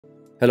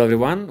Hello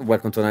everyone,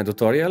 welcome to another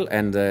tutorial,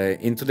 and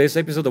in today's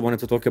episode I wanted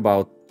to talk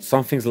about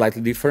something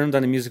slightly different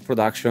than the music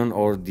production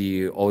or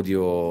the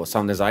audio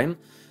sound design.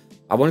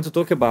 I wanted to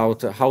talk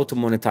about how to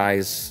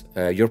monetize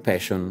your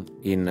passion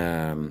in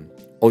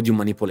audio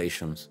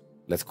manipulations,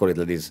 let's call it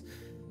like this.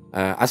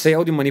 I say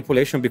audio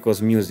manipulation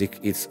because music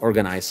is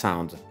organized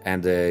sound,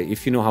 and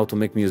if you know how to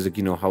make music,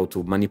 you know how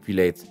to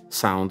manipulate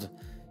sound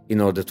in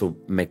order to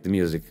make the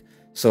music.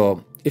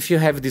 So if you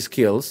have these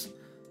skills,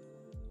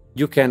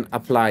 you can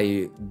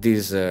apply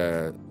this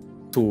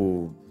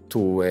to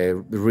a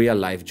real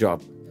life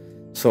job.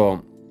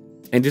 So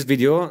in this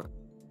video,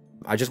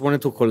 I just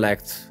wanted to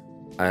collect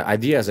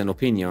ideas and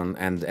opinion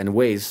and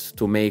ways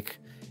to make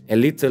a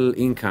little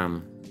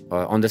income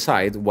on the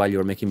side while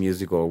you're making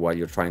music or while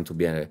you're trying to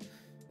be a,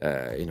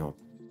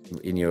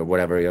 in your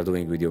whatever you're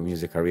doing with your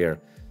music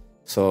career.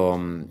 So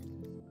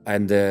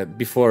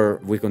before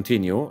we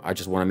continue, I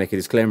just want to make a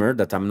disclaimer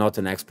that I'm not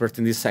an expert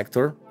in this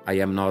sector. I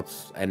am not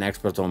an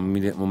expert on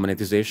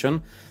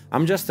monetization.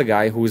 I'm just a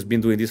guy who has been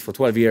doing this for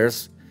 12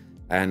 years,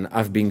 and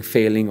I've been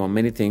failing on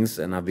many things,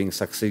 and I've been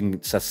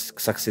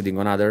succeeding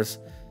on others.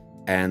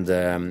 And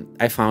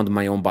I found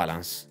my own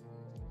balance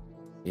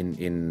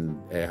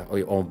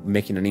on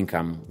making an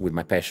income with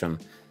my passion.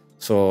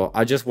 So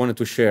I just wanted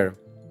to share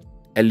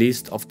a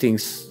list of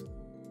things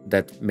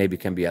that maybe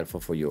can be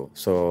helpful for you.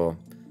 So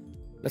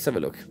let's have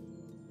a look.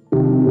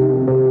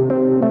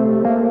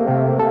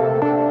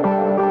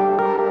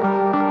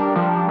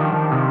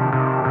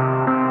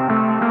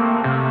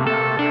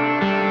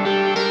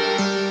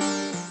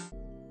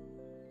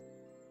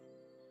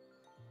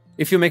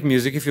 If you make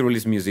music, if you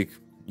release music,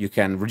 you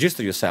can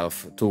register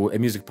yourself to a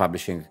music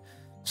publishing.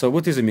 So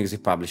what is a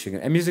music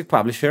publishing? A music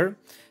publisher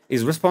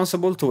is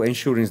responsible to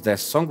ensuring that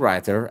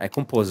songwriter and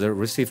composer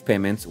receive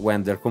payments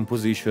when their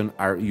compositions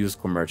are used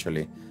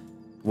commercially.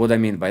 What I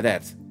mean by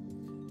that?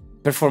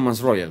 Performance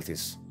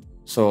royalties.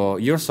 So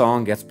your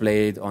song gets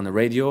played on a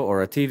radio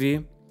or a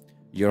TV,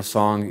 your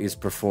song is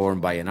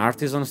performed by an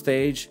artist on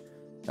stage,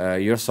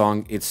 your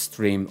song is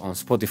streamed on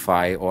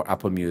Spotify or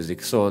Apple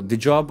Music. So the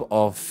job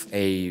of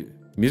a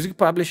music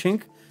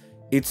publishing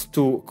is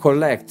to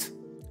collect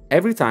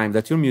every time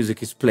that your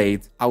music is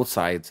played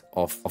outside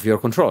of your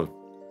control.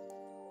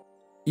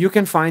 You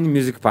can find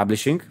music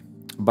publishing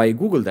by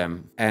Google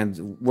them,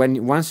 and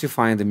once you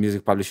find the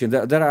music publishing,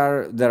 there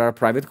are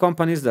private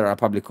companies, there are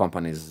public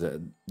companies.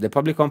 The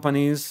public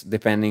companies,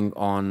 depending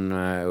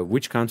on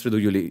which country do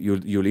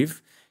you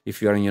live.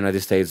 If you are in the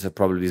United States,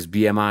 probably is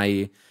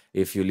BMI.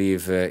 If you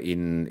live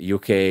in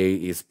UK,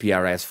 is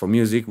PRS for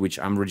music, which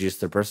I'm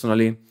registered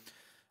personally.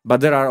 But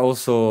there are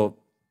also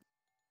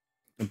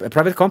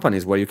private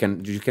companies where you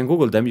can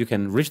Google them, you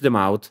can reach them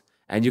out,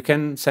 and you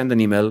can send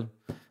an email,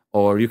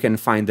 or you can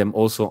find them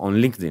also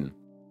on LinkedIn.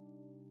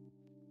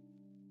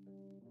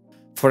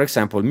 For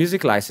example,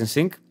 music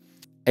licensing,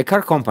 a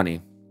car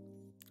company,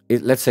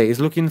 let's say,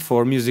 is looking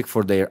for music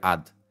for their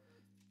ad.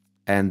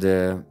 And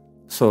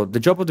so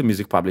the job of the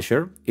music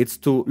publisher is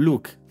to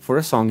look for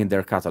a song in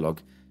their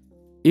catalog.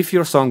 If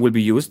your song will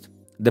be used,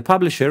 the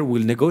publisher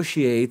will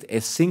negotiate a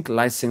sync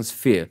license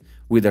fee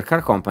with their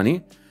car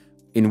company,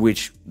 in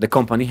which the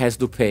company has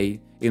to pay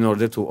in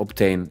order to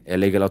obtain a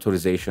legal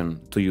authorization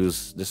to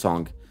use the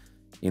song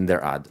in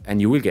their ad.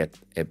 And you will get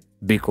a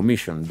big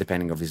commission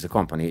depending on the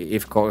company.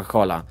 If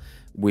Coca-Cola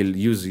will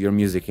use your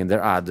music in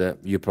their ad,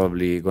 you're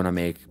probably gonna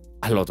make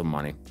a lot of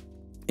money.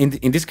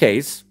 In this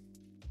case,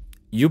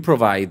 you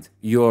provide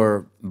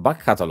your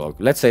back catalog.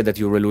 Let's say that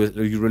you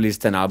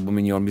released an album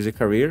in your music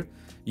career.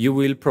 You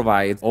will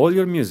provide all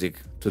your music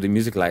to the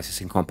music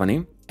licensing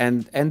company,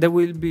 and they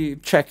will be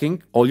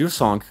checking all your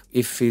song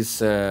if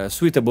it's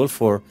suitable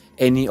for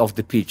any of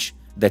the pitch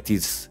that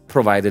is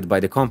provided by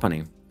the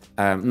company.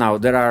 Now,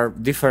 there are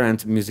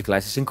different music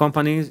licensing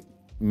companies: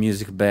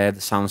 MusicBed,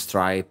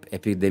 Soundstripe,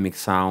 Epidemic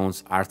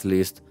Sounds,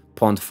 Artlist,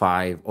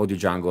 Pond5, Audio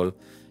Jungle.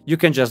 You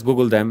can just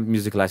Google them,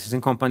 music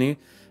licensing company.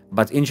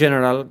 But in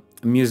general,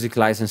 music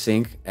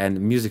licensing and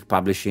music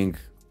publishing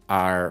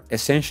are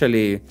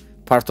essentially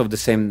part of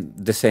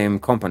the same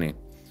company.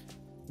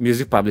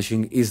 Music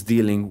publishing is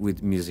dealing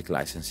with music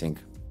licensing.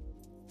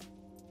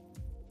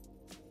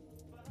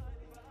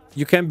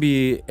 You can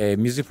be a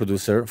music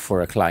producer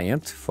for a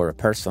client, for a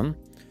person.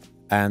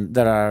 And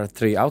there are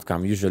three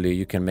outcomes. Usually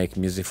you can make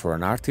music for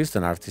an artist.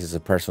 An artist is a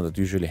person that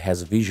usually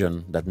has a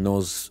vision, that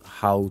knows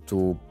how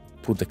to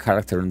put the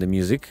character in the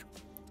music.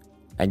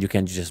 And you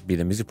can just be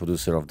the music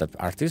producer of that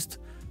artist.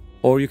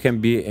 Or you can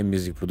be a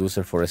music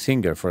producer for a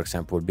singer. For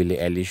example, Billie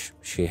Eilish,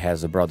 she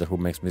has a brother who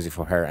makes music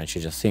for her and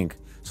she just sings.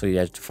 So you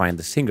have to find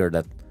the singer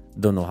that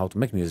don't know how to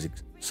make music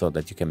so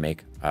that you can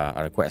make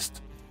a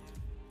request.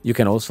 You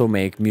can also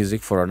make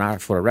music for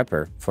a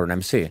rapper, for an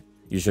MC.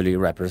 Usually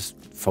rappers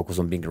focus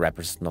on being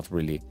rappers, not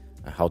really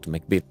how to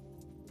make beat.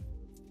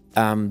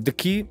 The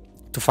key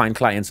to find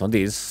clients on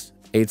this,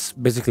 it's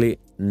basically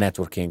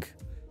networking.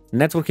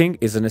 Networking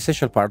is an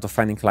essential part of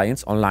finding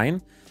clients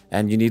online,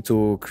 and you need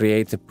to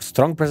create a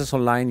strong presence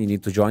online. You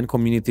need to join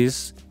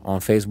communities on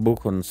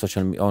Facebook, on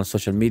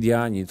social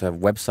media. You need to have a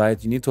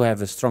website. You need to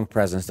have a strong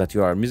presence that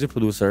you are a music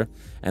producer,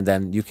 and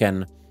then you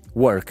can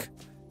work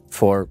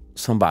for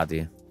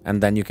somebody,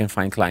 and then you can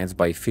find clients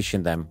by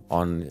fishing them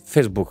on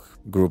Facebook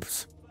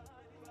groups.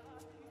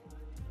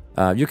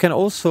 You can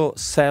also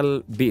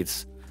sell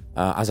beats.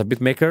 As a beat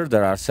maker,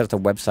 there are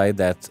certain websites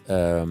that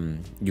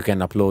you can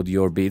upload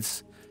your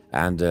beats,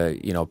 and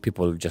you know,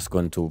 people just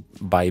going to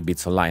buy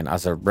beats online.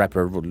 As a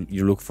rapper,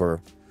 you look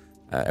for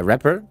a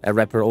rapper. A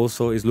rapper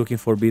also is looking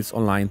for beats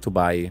online to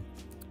buy,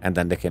 and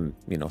then they can,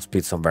 you know,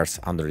 spit some verse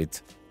under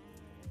it.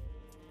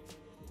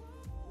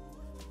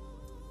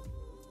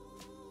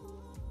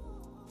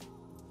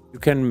 You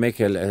can make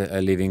a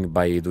living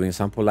by doing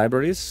sample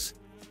libraries.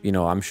 You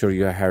know, I'm sure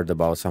you heard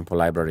about sample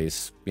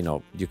libraries. You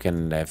know, you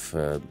can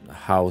have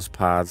house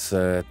pads,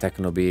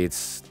 techno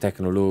beats,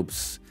 techno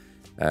loops,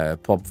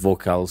 pop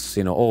vocals,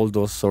 you know, all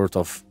those sort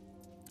of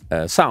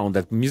sound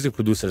that music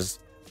producers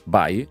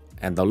buy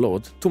and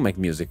download to make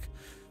music.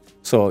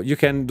 So you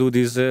can do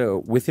this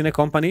within a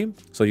company.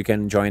 So you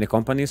can join a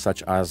company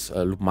such as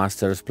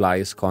Loopmaster,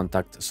 Splice,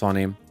 Contact,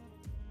 Sony.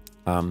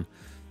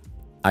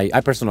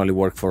 I personally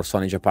work for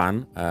Sony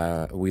Japan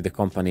with a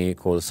company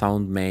called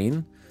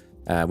SoundMain,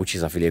 which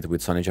is affiliated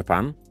with Sony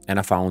Japan, and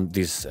I found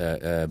this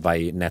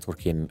by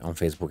networking on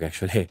Facebook,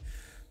 actually.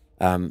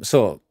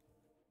 So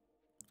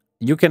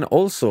you can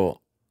also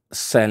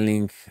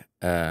selling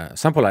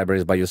sample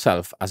libraries by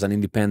yourself as an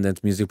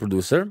independent music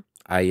producer.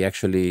 I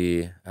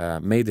actually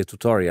made a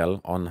tutorial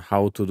on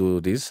how to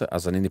do this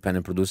as an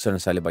independent producer and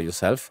sell it by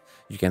yourself.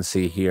 You can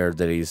see here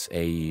there is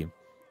a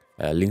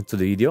link to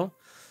the video.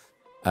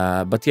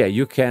 But yeah,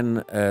 you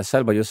can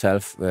sell by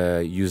yourself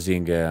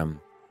using,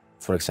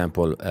 for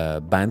example,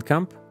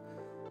 Bandcamp,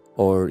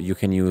 or you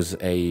can use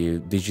a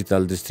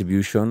digital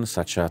distribution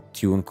such as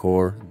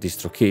TuneCore,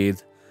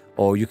 DistroKid,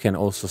 or you can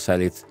also sell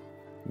it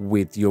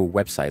with your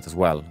website as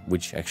well,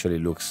 which actually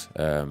looks,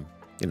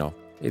 you know,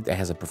 it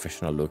has a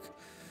professional look.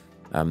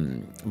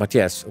 But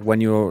yes, when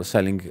you're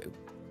selling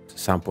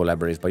sample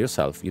libraries by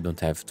yourself, you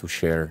don't have to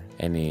share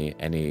any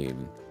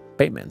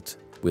payment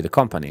with the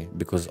company,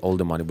 because all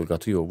the money will go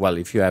to you. Well,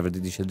 if you have a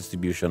digital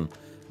distribution,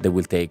 they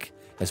will take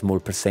a small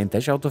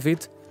percentage out of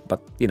it,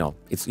 but you know,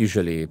 it's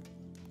usually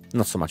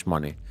not so much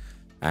money,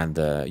 and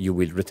you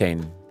will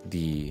retain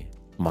the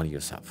money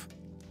yourself.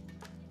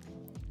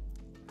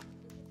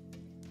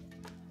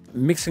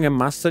 Mixing and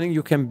mastering,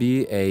 you can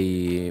be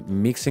a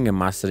mixing and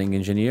mastering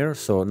engineer.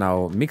 So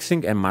now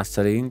mixing and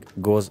mastering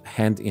goes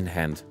hand in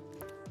hand.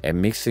 A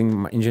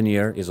mixing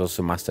engineer is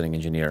also a mastering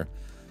engineer.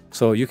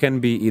 So you can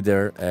be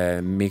either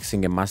a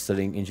mixing and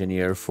mastering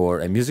engineer for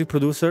a music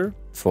producer,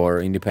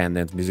 for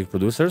independent music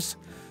producers,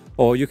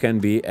 or you can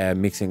be a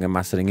mixing and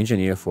mastering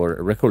engineer for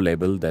a record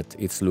label that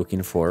is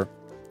looking for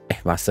a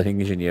mastering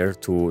engineer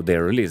to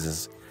their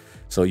releases.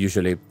 So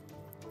usually,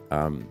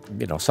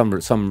 you know,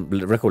 some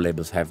record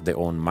labels have their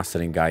own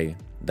mastering guy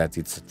that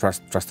it's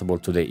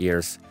trustable to their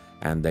ears,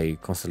 and they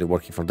constantly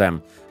working for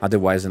them.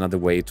 Otherwise, another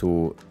way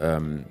to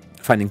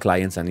finding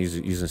clients and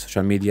using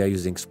social media,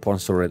 using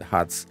sponsored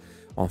ads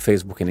on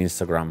Facebook and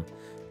Instagram,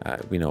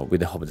 you know, with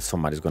the hope that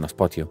somebody's gonna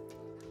spot you.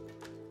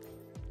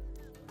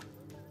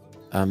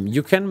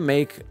 You can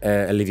make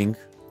a living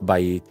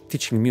by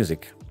teaching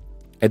music,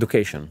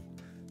 education.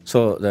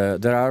 So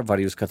there are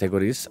various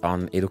categories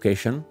on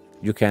education.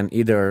 You can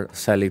either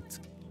sell it,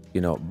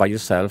 you know, by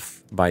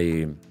yourself,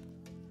 by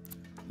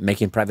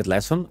making private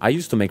lesson. I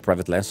used to make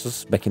private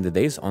lessons back in the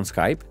days on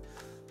Skype,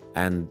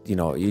 and you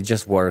know, you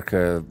just work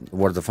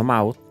word of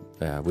mouth.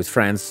 With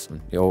friends,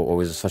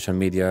 always social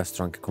media,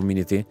 strong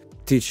community.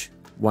 Teach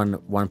one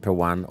per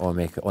one, or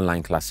make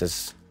online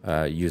classes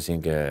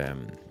using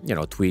you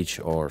know, Twitch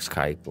or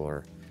Skype,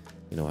 or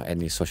you know,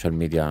 any social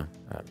media.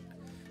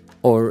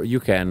 Or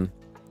you can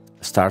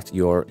start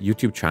your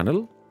YouTube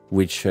channel,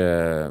 which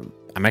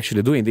I'm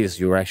actually doing this.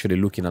 You're actually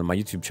looking at my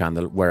YouTube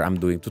channel where I'm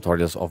doing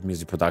tutorials of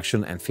music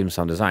production and film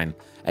sound design.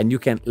 And you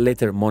can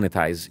later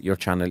monetize your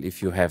channel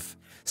if you have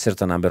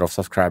certain number of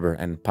subscribers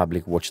and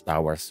public watch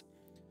hours.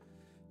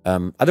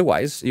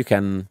 Otherwise, you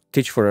can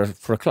teach for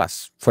a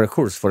class, for a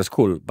course, for a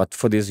school. But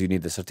for this, you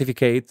need a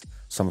certificate,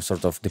 some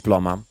sort of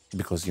diploma,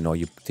 because you know,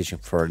 you're teaching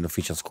for an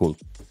official school.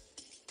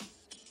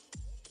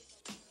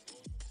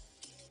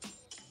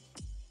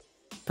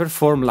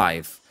 Perform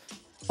live.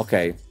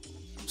 Okay,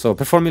 so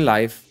performing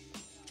live,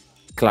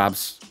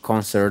 clubs,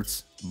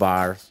 concerts,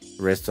 bars,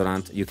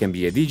 restaurant. You can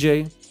be a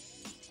DJ.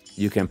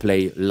 You can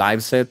play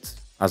live set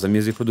as a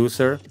music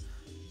producer.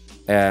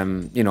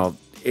 You know,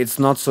 it's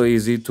not so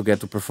easy to get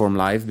to perform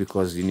live,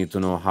 because you need to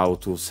know how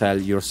to sell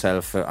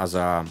yourself as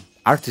an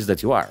artist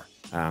that you are.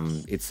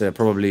 It's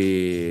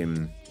probably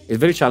it's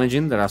very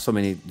challenging. There are so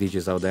many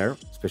DJs out there,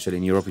 especially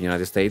in Europe and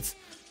United States,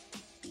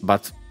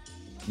 but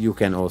you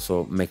can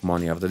also make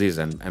money after this.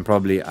 And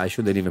probably I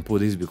shouldn't even put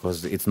this,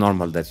 because it's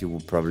normal that you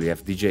would probably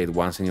have DJed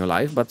once in your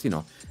life, but you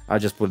know, I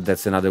just put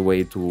that's another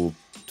way to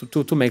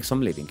make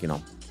some living, you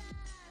know.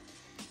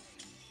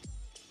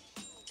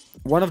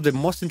 One of the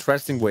most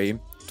interesting way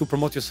to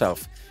promote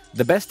yourself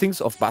The best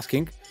things of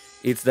busking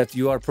is that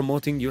you are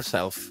promoting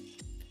yourself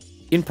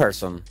in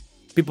person.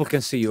 People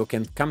can see you,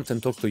 can come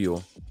and talk to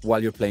you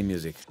while you're playing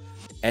music,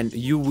 and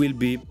you will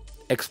be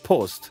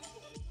exposed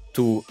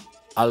to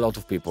a lot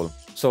of people.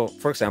 So,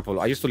 for example,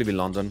 I used to live in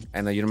London,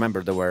 and you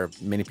remember there were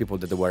many people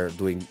that were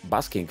doing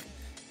busking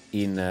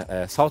in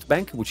South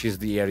Bank, which is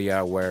the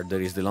area where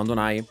there is the London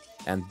Eye,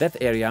 and that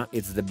area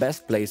is the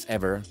best place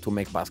ever to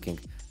make busking,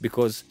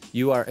 because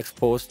you are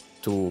exposed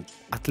to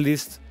at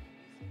least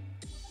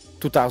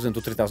 2,000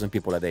 to 3,000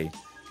 people a day.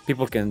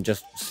 People can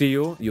just see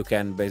you. You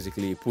can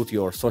basically put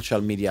your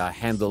social media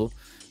handle,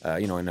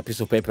 in a piece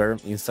of paper,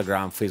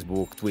 Instagram,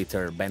 Facebook,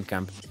 Twitter,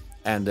 Bandcamp,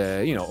 and,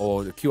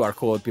 or the QR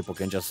code. People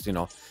can just,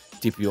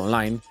 tip you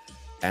online,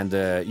 and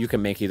you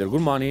can make either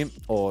good money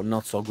or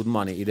not so good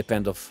money. It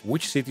depends of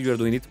which city you're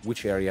doing it,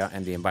 which area,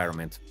 and the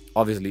environment.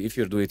 Obviously, if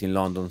you're doing it in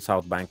London,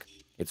 South Bank,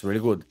 it's really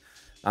good.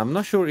 I'm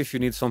not sure if you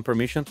need some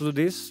permission to do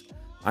this.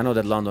 I know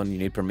that London, you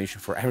need permission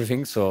for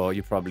everything, so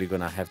you're probably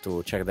gonna have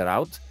to check that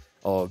out,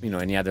 or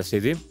any other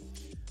city.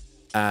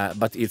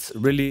 But it's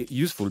really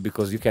useful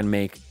because you can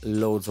make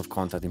loads of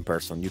content in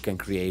person. You can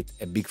create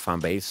a big fan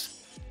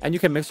base, and you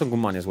can make some good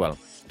money as well.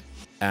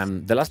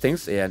 The last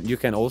things, you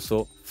can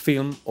also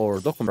film or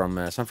document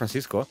from San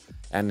Francisco,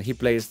 and he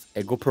plays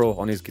a GoPro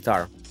on his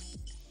guitar,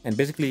 and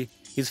basically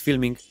he's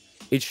filming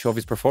each of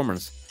his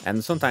performance.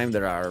 And sometimes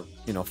there are,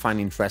 fun,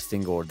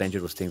 interesting, or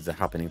dangerous things that are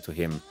happening to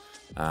him.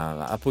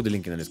 I'll put the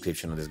link in the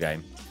description of this guy.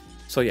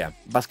 So yeah,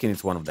 Busking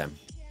is one of them.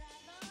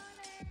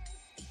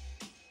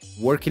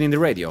 Working in the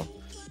radio.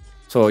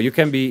 So you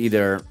can be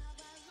either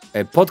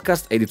a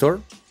podcast editor.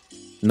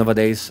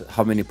 Nowadays,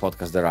 how many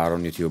podcasts there are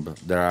on YouTube?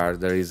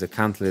 There is a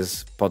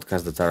countless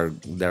podcasts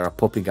that are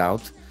popping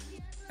out,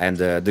 and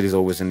there is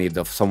always a need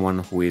of someone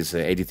who is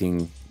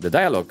editing the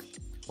dialogue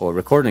or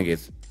recording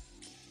it.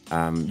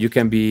 You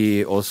can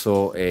be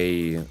also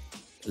a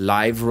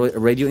live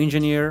radio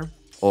engineer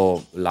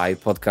or live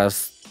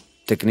podcast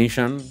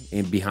technician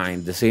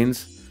behind the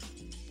scenes,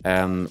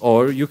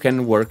 or you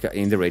can work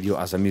in the radio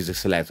as a music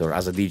selector,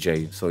 as a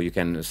DJ, so you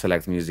can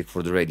select music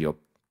for the radio.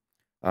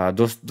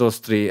 Those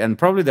three, and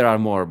probably there are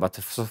more, but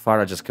so far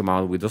I just came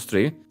out with those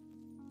three.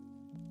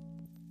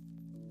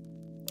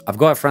 I've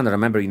got a friend, I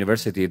remember,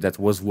 university, that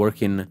was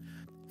working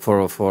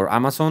for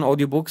Amazon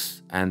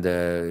audiobooks, and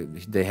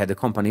they had a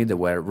company that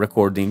were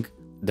recording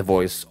the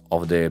voice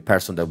of the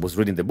person that was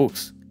reading the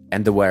books,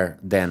 and they were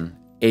then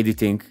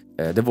editing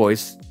the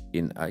voice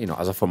in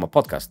as a form of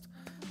podcast.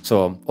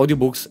 So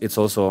audiobooks, it's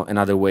also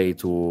another way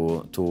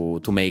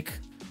to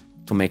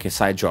make a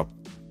side job.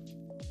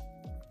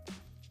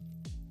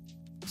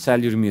 Sell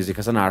your music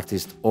as an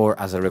artist or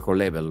as a record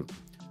label.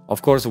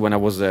 Of course, when I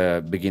was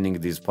beginning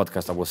this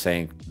podcast, I was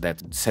saying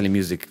that selling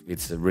music,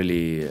 it's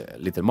really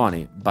little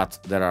money, but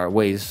there are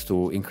ways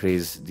to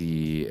increase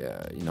the,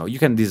 you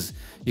can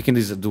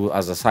do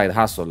as a side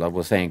hustle, I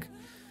was saying.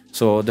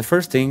 So the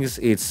first thing is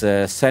it's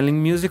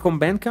selling music on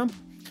Bandcamp.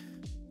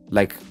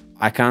 Like,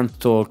 I can't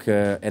talk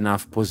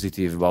enough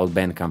positive about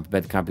Bandcamp.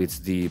 Bandcamp is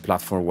the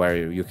platform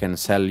where you can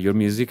sell your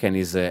music, and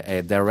is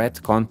a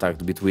direct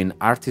contact between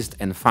artist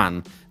and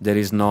fan. There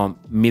is no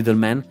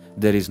middleman,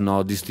 there is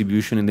no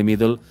distribution in the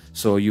middle.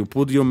 So you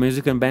put your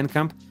music on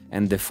Bandcamp,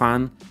 and the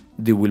fan,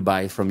 they will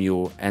buy from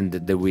you, and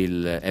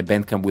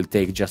Bandcamp will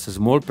take just a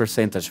small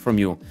percentage from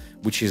you,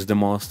 which is the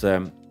most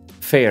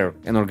fair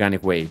and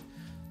organic way.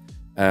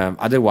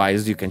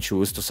 Otherwise, you can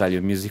choose to sell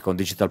your music on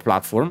digital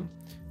platform,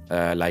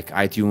 like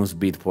iTunes,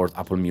 Beatport,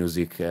 Apple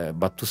Music,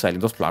 but to sell in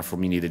those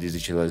platforms, you need a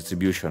digital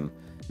distribution.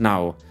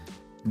 Now,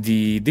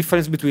 the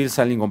difference between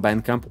selling on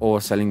Bandcamp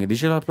or selling a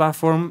digital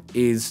platform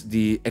is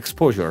the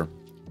exposure.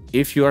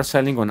 If you are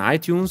selling on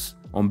iTunes,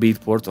 on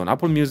Beatport, on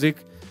Apple Music,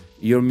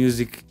 your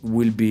music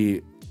will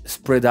be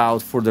spread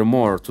out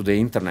furthermore to the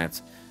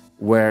internet.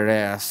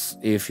 Whereas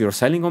if you're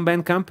selling on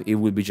Bandcamp, it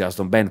will be just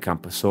on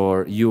Bandcamp.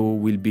 So you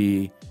will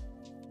be,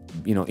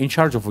 in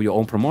charge of your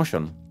own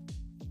promotion.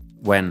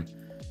 When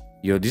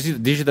your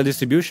digital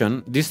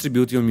distribution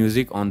distribute your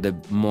music on the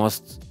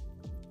most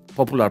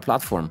popular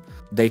platform,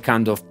 they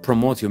kind of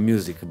promote your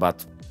music,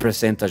 but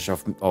percentage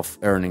of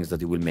earnings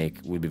that you will make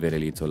will be very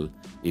little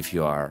if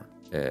you are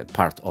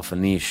part of a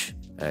niche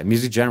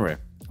music genre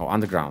or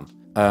underground.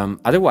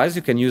 Otherwise,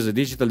 you can use a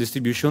digital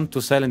distribution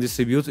to sell and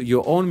distribute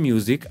your own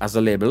music as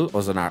a label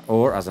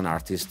or as an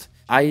artist.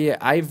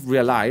 I've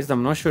realized,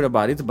 I'm not sure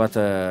about it, but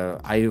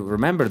I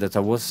remember that I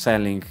was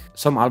selling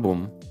some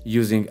album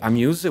using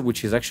Amuse,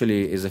 which is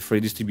actually a free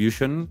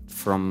distribution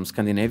from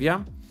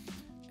Scandinavia.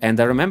 And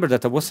I remember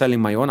that I was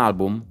selling my own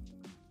album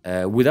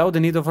without the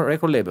need of a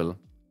record label,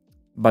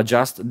 but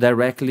just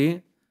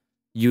directly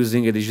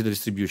using a digital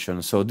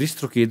distribution. So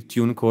DistroKid,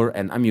 TuneCore,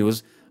 and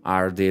Amuse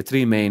are the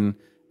three main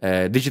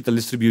digital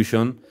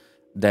distribution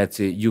that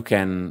you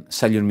can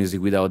sell your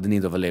music without the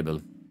need of a label.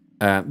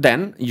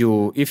 Then,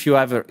 if you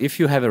have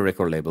a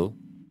record label,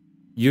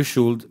 you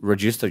should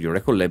register your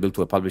record label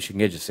to a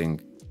publishing agency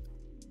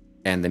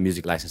and the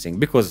music licensing,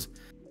 because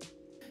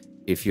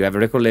if you have a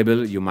record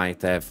label, you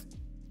might have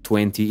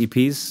 20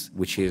 EPs,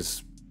 which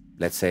is,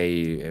 let's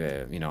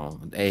say,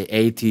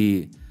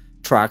 80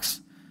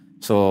 tracks.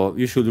 So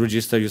you should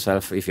register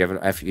yourself. If you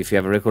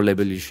have a record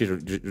label, you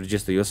should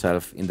register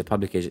yourself in the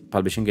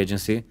publishing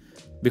agency,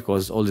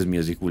 because all this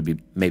music will be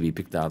maybe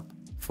picked up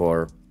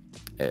for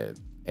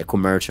a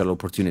commercial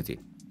opportunity.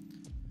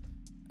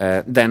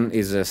 Then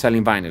is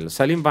selling vinyl.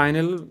 Selling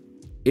vinyl,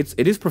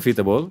 it is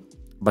profitable,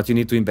 but you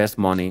need to invest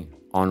money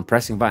on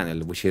pressing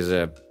vinyl, which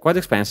is quite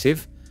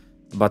expensive,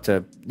 but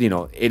you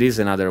know, it is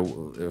another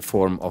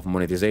form of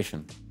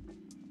monetization.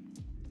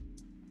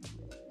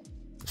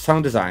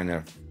 Sound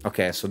designer.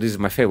 Okay, so this is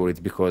my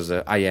favorite, because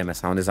I am a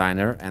sound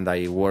designer and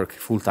I work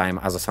full-time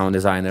as a sound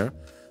designer.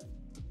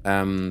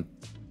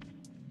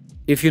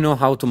 If you know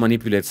how to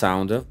manipulate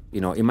sound,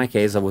 you know, in my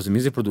case, I was a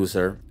music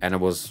producer and I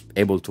was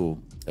able to,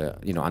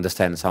 you know,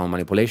 understand sound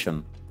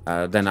manipulation.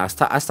 Then I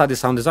studied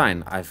sound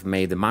design. I've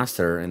made a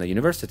master in the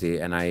university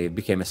and I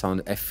became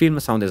a film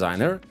sound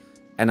designer,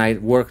 and I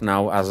work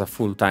now as a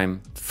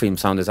full-time film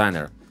sound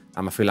designer.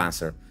 I'm a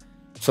freelancer.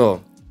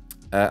 So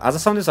as a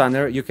sound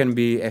designer, you can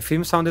be a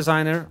film sound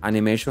designer,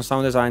 animation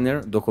sound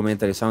designer,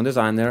 documentary sound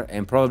designer,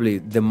 and probably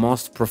the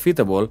most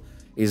profitable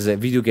is a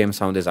video game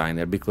sound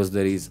designer, because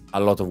there is a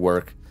lot of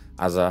work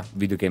as a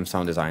video game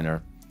sound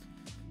designer.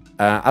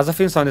 As a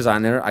film sound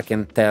designer, I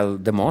can tell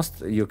the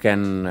most. You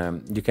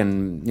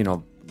can you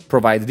know,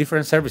 provide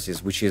different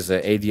services, which is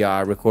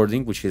ADR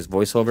recording, which is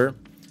voiceover,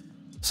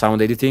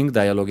 sound editing,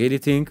 dialogue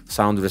editing,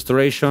 sound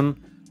restoration,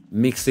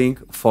 mixing,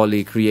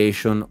 Foley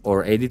creation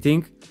or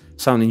editing,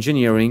 sound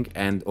engineering,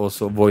 and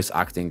also voice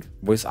acting.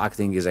 Voice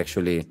acting is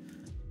actually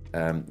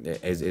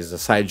is a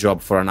side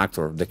job for an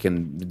actor. They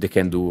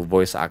can do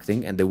voice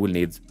acting, and they will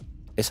need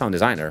a sound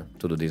designer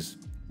to do this.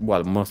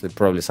 Well, mostly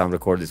probably sound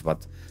recordists,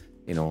 but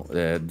you know,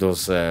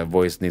 those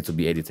voice need to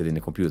be edited in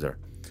the computer.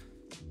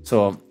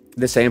 So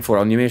the same for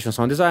animation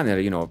sound designer.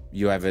 You know,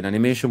 you have an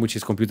animation, which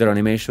is computer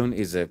animation,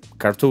 is a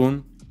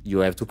cartoon. You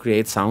have to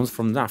create sounds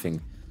from nothing.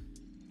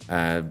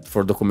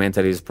 For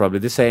documentaries, probably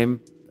the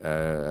same,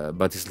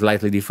 but it's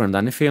slightly different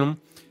than a film.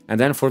 And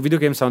then for video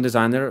game sound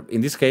designer,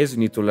 in this case, you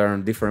need to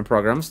learn different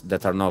programs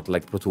that are not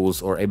like Pro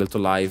Tools or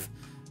Ableton Live,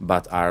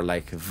 but are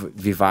like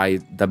Vivi,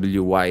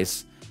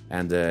 WWise,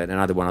 and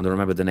another one, I don't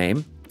remember the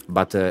name.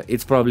 But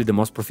it's probably the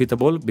most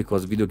profitable,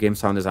 because video game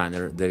sound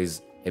designer, there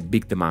is a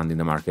big demand in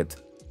the market.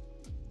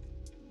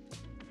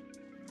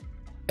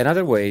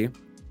 Another way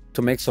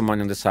to make some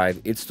money on the side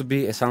is to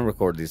be a sound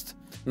recordist.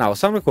 Now, a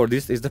sound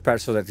recordist is the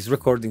person that is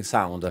recording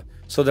sound.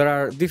 So there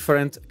are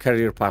different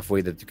career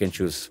pathways that you can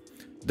choose.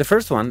 The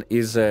first one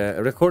is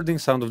recording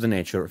sound of the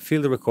nature,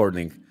 field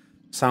recording.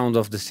 Sound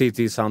of the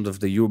city, sound of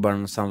the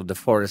urban, sound of the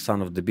forest,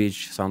 sound of the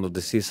beach, sound of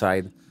the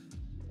seaside.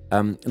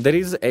 There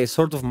is a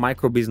sort of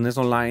micro business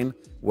online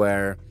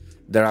where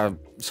there are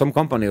some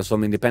companies or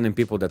some independent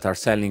people that are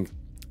selling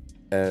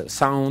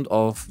sound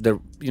of the,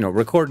 you know,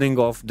 recording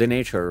of the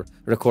nature,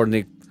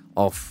 recording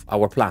of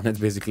our planet,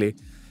 basically.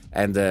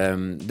 And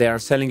they are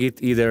selling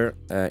it either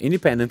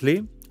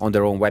independently on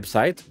their own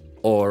website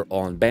or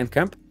on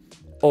Bandcamp,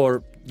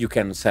 or you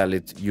can sell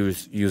it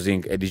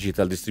using a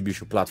digital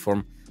distribution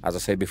platform, as I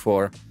said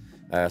before,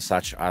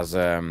 such as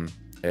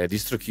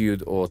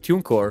DistroKid or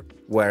TuneCore,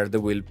 where they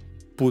will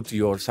put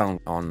your sound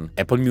on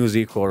Apple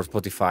Music or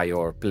Spotify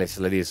or places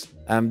like this.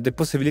 The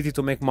possibility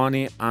to make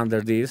money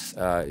under this,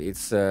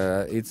 it's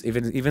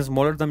even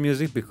smaller than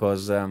music,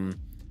 because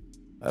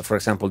for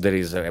example, there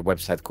is a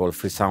website called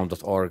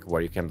freesound.org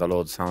where you can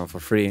download sound for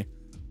free.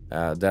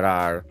 There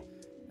are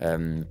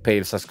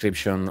paid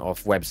subscription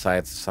of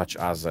websites such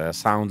as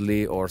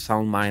Soundly or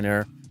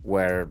SoundMiner,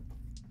 where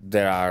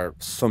there are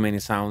so many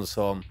sounds.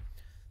 So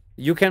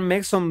you can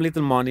make some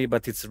little money,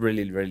 but it's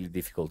really, really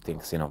difficult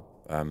things, you know.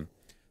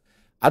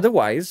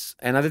 Otherwise,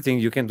 another thing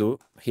you can do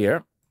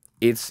here,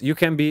 you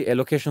can be a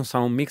location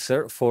sound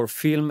mixer for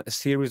film,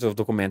 series, or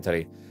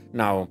documentary.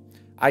 Now,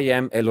 I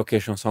am a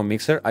location sound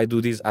mixer. I do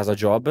this as a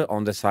job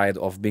on the side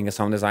of being a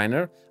sound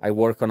designer. I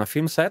work on a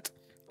film set,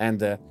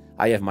 and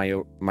I have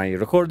my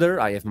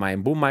recorder, I have my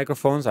boom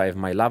microphones, I have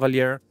my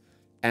lavalier,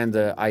 and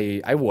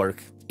I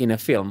work in a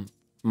film,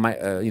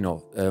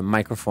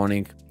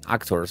 microphoning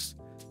actors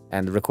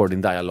and recording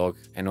dialogue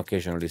and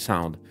occasionally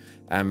sound.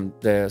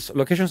 The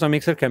location sound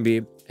mixer can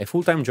be a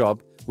full-time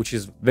job, which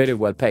is very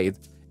well paid.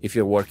 If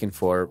you're working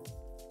for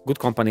good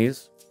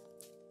companies,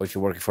 or if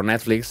you're working for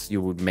Netflix,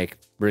 you would make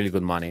really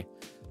good money.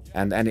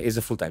 And it's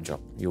a full-time job.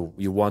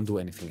 You won't do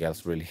anything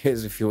else really.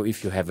 if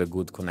you have a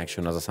good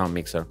connection as a sound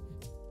mixer,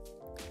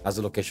 as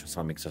a location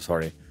sound mixer,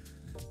 sorry.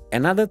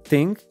 Another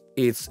thing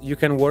is you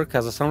can work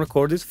as a sound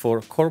recordist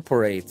for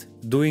corporate,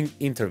 doing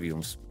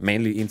interviews,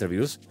 mainly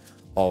interviews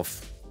of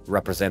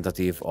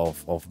representative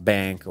of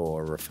bank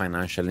or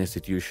financial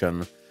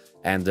institution,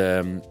 and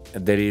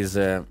there is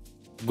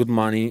good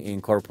money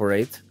in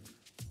corporate.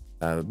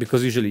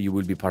 Because usually you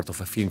will be part of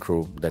a film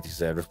crew that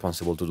is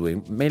responsible to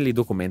doing mainly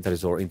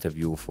documentaries or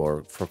interview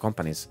for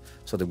companies.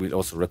 So they will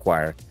also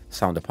require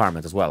sound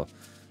department as well.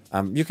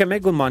 You can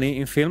make good money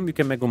in film, you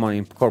can make good money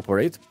in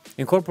corporate.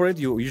 In corporate,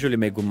 you usually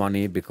make good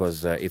money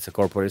because it's a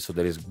corporate, so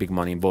there is big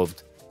money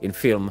involved In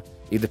film,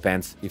 it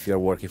depends if you're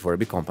working for a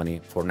big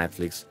company, for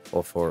Netflix,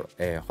 or for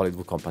a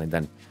Hollywood company,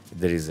 then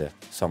there is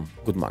some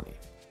good money.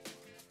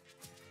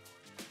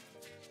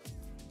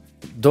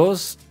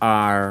 Those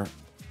are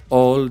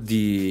all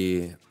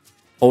the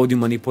audio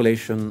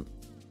manipulation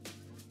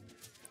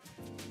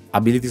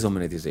abilities of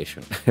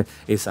monetization.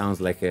 It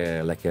sounds like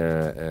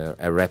a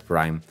rap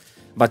rhyme,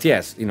 but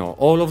yes, you know,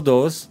 all of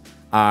those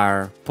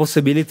are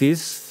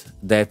possibilities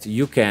that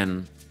you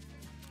can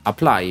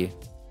apply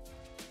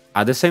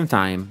at the same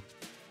time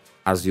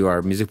as you are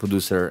a music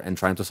producer and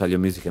trying to sell your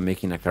music and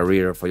making a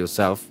career for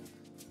yourself.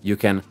 You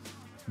can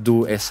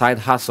do a side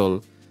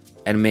hustle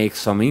and make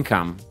some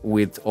income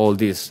with all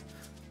this.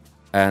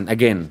 And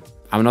again,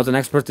 I'm not an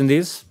expert in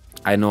this.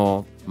 I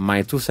know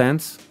my 2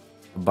 cents,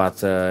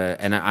 but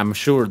and I'm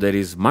sure there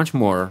is much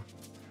more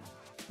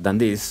than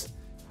this,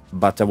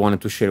 but I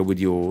wanted to share with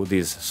you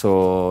this.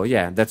 So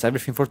yeah, that's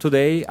everything for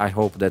today. I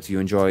hope that you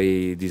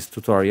enjoy this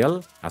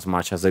tutorial as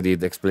much as I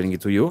did explaining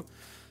it to you,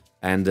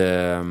 and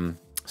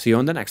see you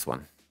on the next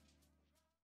one.